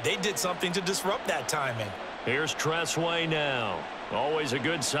right. They did something to disrupt that timing. Here's Tressway now. Always a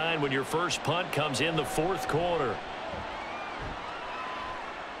good sign when your first punt comes in the fourth quarter.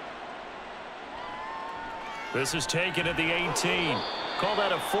 This is taken at the 18. Call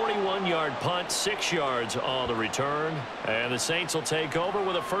that a 41-yard punt, 6 yards on the return. And the Saints will take over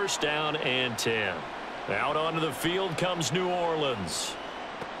with a first down and 10. Out onto the field comes New Orleans.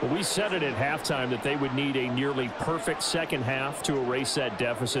 Well, we said it at halftime that they would need a nearly perfect second half to erase that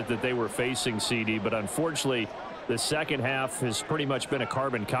deficit that they were facing, CD. But unfortunately, the second half has pretty much been a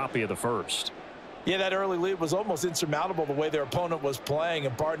carbon copy of the first. Yeah, that early lead was almost insurmountable the way their opponent was playing.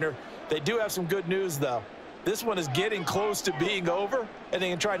 And, partner, they do have some good news, though. This one is getting close to being over, and they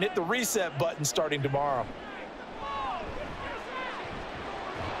can try and hit the reset button starting tomorrow.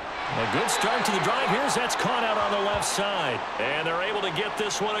 A good start to the drive. That's caught out on the left side. And they're able to get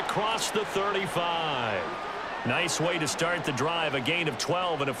this one across the 35. Nice way to start the drive. A gain of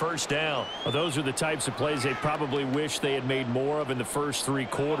 12 and a first down. Well, those are the types of plays they probably wish they had made more of in the first 3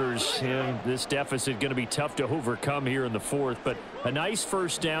 quarters. And this deficit going to be tough to overcome here in the fourth. But a nice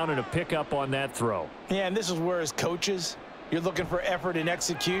first down and a pickup on that throw. Yeah, and this is where, as coaches, you're looking for effort and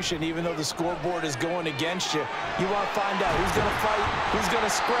execution. Even though the scoreboard is going against you, you want to find out who's going to fight, who's going to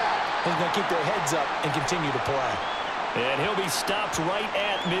scrap, who's going to keep their heads up and continue to play. And he'll be stopped right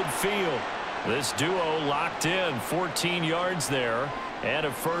at midfield. This duo locked in, 14 yards there, and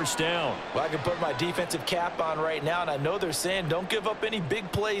a first down. Well, I can put my defensive cap on right now, and I know they're saying don't give up any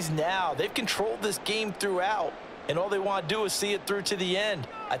big plays now. They've controlled this game throughout, and all they want to do is see it through to the end.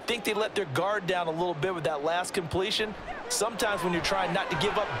 I think they let their guard down a little bit with that last completion. Sometimes when you're trying not to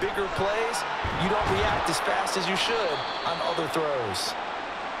give up bigger plays, you don't react as fast as you should on other throws.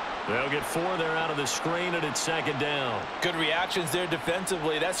 They'll get 4 there out of the screen, and it's second down. Good reactions there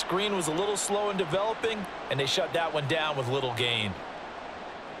defensively. That screen was a little slow in developing, and they shut that one down with little gain.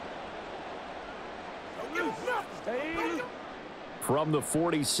 From the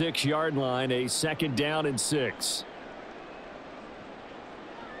 46-yard line, a second down and 6.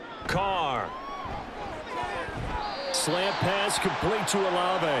 Carr. Slant pass complete to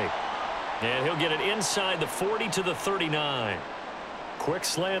Olave. And he'll get it inside the 40 to the 39. Quick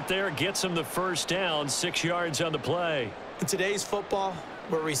slant there gets him the first down, 6 yards on the play. In today's football,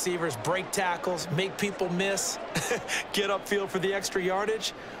 where receivers break tackles, make people miss, get upfield for the extra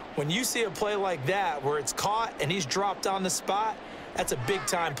yardage, when you see a play like that where it's caught and he's dropped on the spot, that's a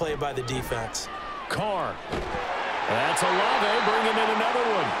big-time play by the defense. Carr. That's Olave bringing in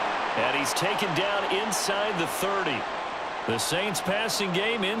another one. And he's taken down inside the 30. The Saints passing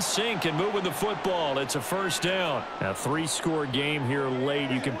game in sync and moving the football. It's a first down. A 3-score game here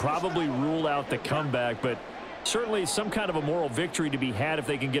late. You can probably rule out the comeback, but certainly some kind of a moral victory to be had if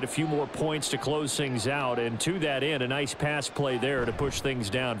they can get a few more points to close things out. And to that end, a nice pass play there to push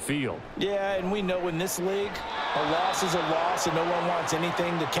things downfield. Yeah, and we know in this league, a loss is a loss, and no one wants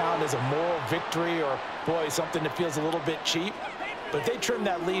anything to count as a moral victory or, boy, something that feels a little bit cheap. But if they trim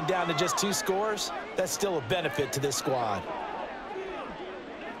that lead down to just 2 scores, that's still a benefit to this squad.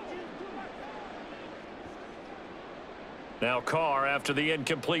 Now Carr, after the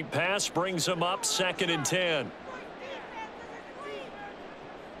incomplete pass, brings him up 2nd and 10.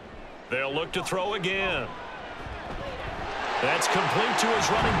 They'll look to throw again. That's complete to his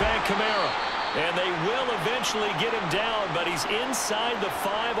running back, Kamara. And they will eventually get him down, but he's inside the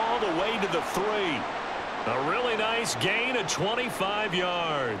 5 all the way to the 3. A really nice gain of 25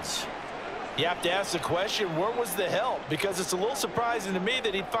 yards. You have to ask the question, where was the help? Because it's a little surprising to me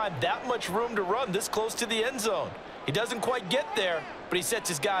that he'd find that much room to run this close to the end zone. He doesn't quite get there, but he sets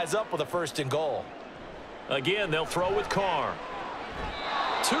his guys up with a 1st and goal. Again, they'll throw with Carr.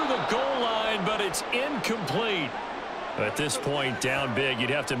 To the goal line, but it's incomplete. At this point, down big, you'd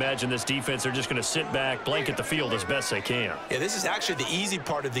have to imagine this defense, they're just going to sit back, blanket the field as best they can. Yeah, this is actually the easy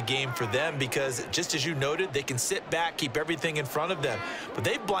part of the game for them because, just as you noted, they can sit back, keep everything in front of them. But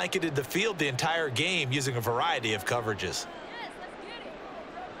they've blanketed the field the entire game using a variety of coverages.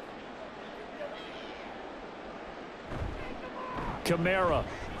 Kamara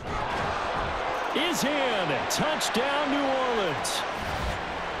is in. Touchdown, New Orleans.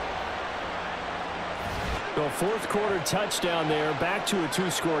 So 4th quarter touchdown there. Back to a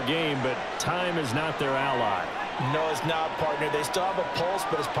 2-score game, but time is not their ally. No, it's not, partner. They still have a pulse,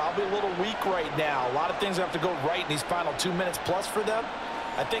 but it's probably a little weak right now. A lot of things have to go right in these final 2 minutes plus for them.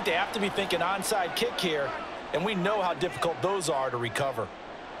 I think they have to be thinking onside kick here, and we know how difficult those are to recover.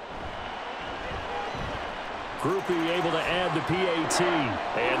 Groupie able to add the PAT,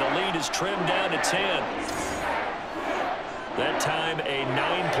 and the lead is trimmed down to 10. That time, a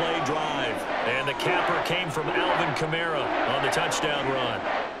 9-play drive. And the capper came from Alvin Kamara on the touchdown run.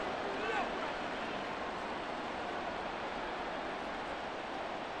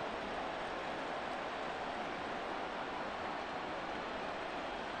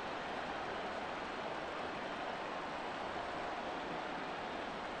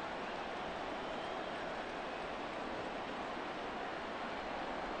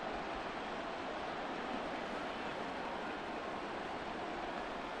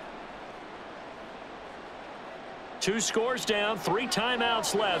 Two scores down, 3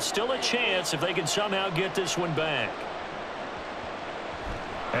 timeouts left. Still a chance if they can somehow get this one back.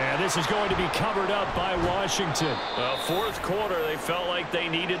 And this is going to be covered up by Washington. 4th quarter, they felt like they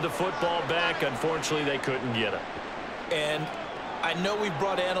needed the football back. Unfortunately, they couldn't get it. And I know we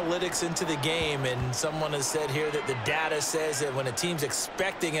brought analytics into the game, and someone has said here that the data says that when a team's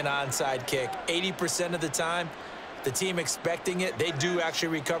expecting an onside kick, 80% of the time, the team expecting it, they do actually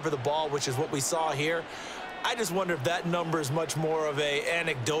recover the ball, which is what we saw here. I just wonder if that number is much more of a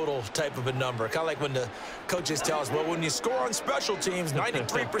anecdotal type of a number. Kind of like when the coaches tell us, well, when you score on special teams,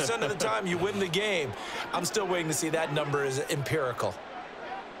 93% of the time you win the game. I'm still waiting to see that number is empirical.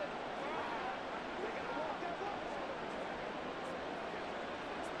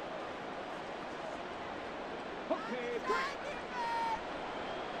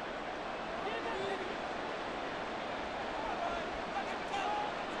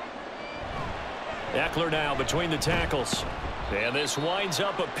 Eckler now between the tackles. And this winds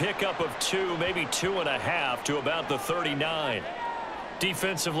up a pickup of 2, maybe 2.5 to about the 39.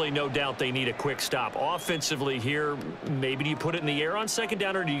 Defensively, no doubt they need a quick stop. Offensively here, maybe do you put it in the air on 2nd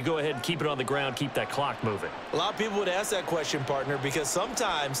down, or do you go ahead and keep it on the ground, keep that clock moving? A lot of people would ask that question, partner, because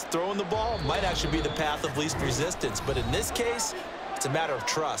sometimes throwing the ball might actually be the path of least resistance. But in this case, it's a matter of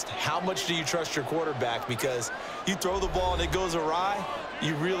trust. How much do you trust your quarterback? Because you throw the ball and it goes awry,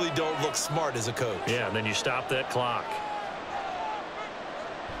 you really don't look smart as a coach. Yeah, and then you stop that clock.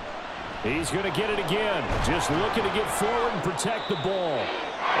 He's going to get it again. Just looking to get forward and protect the ball.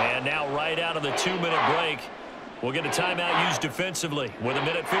 And now right out of the 2-minute break, we'll get a timeout used defensively with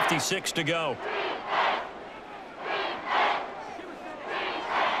 1:56 to go.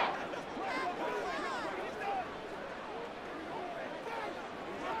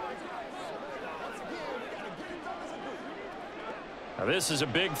 Now this is a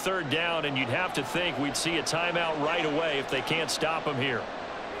big 3rd down, and you'd have to think we'd see a timeout right away if they can't stop him here.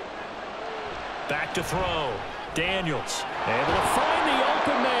 Back to throw. Daniels able to find the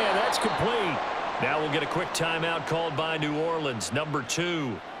open man. That's complete. Now we'll get a quick timeout called by New Orleans, number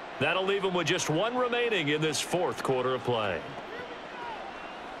 2. That'll leave them with just 1 remaining in this 4th quarter of play.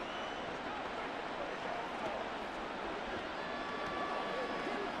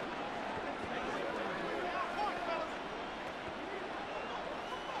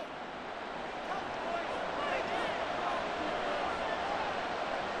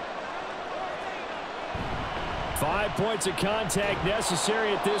 Five points of contact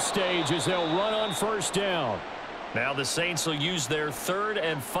necessary at this stage as they'll run on 1st down. Now the Saints will use their 3rd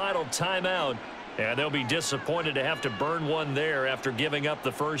and final timeout, and they'll be disappointed to have to burn one there after giving up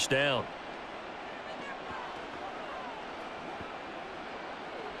the 1st down.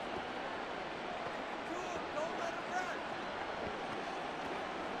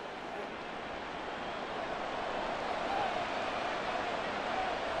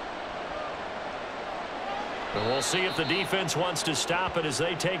 And we'll see if the defense wants to stop it as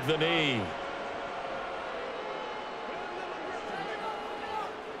they take the knee.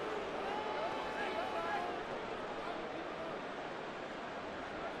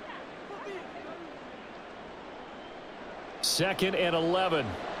 2nd and 11.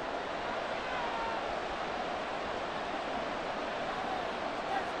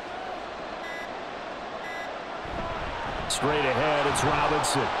 Straight ahead, it's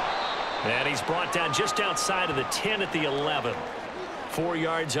Robinson. And he's brought down just outside of the 10 at the 11. 4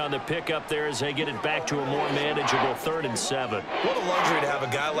 yards on the pickup there as they get it back to a more manageable 3rd and 7. What a luxury to have a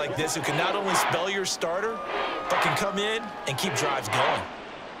guy like this who can not only spell your starter, but can come in and keep drives going.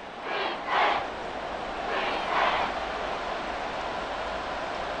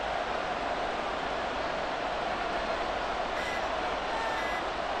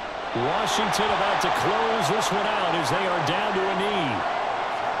 Washington about to close this one out as they are down to a knee.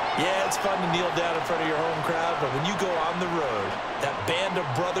 Yeah, it's fun to kneel down in front of your home crowd, but when you go on the road, that band of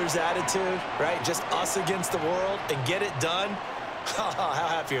brothers attitude, right? Just us against the world and get it done. How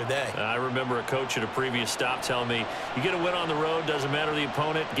happy are they? I remember a coach at a previous stop telling me, you get a win on the road, doesn't matter the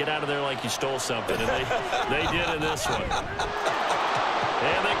opponent, get out of there like you stole something. And they did in this one.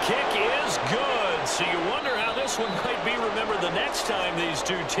 And the kick is good. So you wonder how this one might be remembered the next time these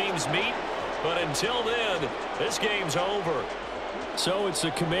two teams meet. But until then, this game's over. So it's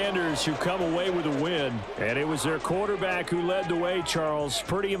the Commanders who come away with a win. And it was their quarterback who led the way, Charles.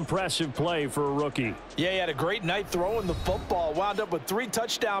 Pretty impressive play for a rookie. Yeah, he had a great night throwing the football. Wound up with 3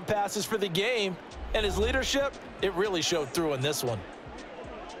 touchdown passes for the game. And his leadership, it really showed through in this one.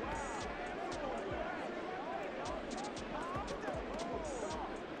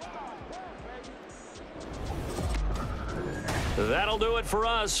 That'll do it for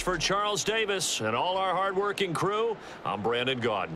us. For Charles Davis and all our hardworking crew, I'm Brandon Gaudin.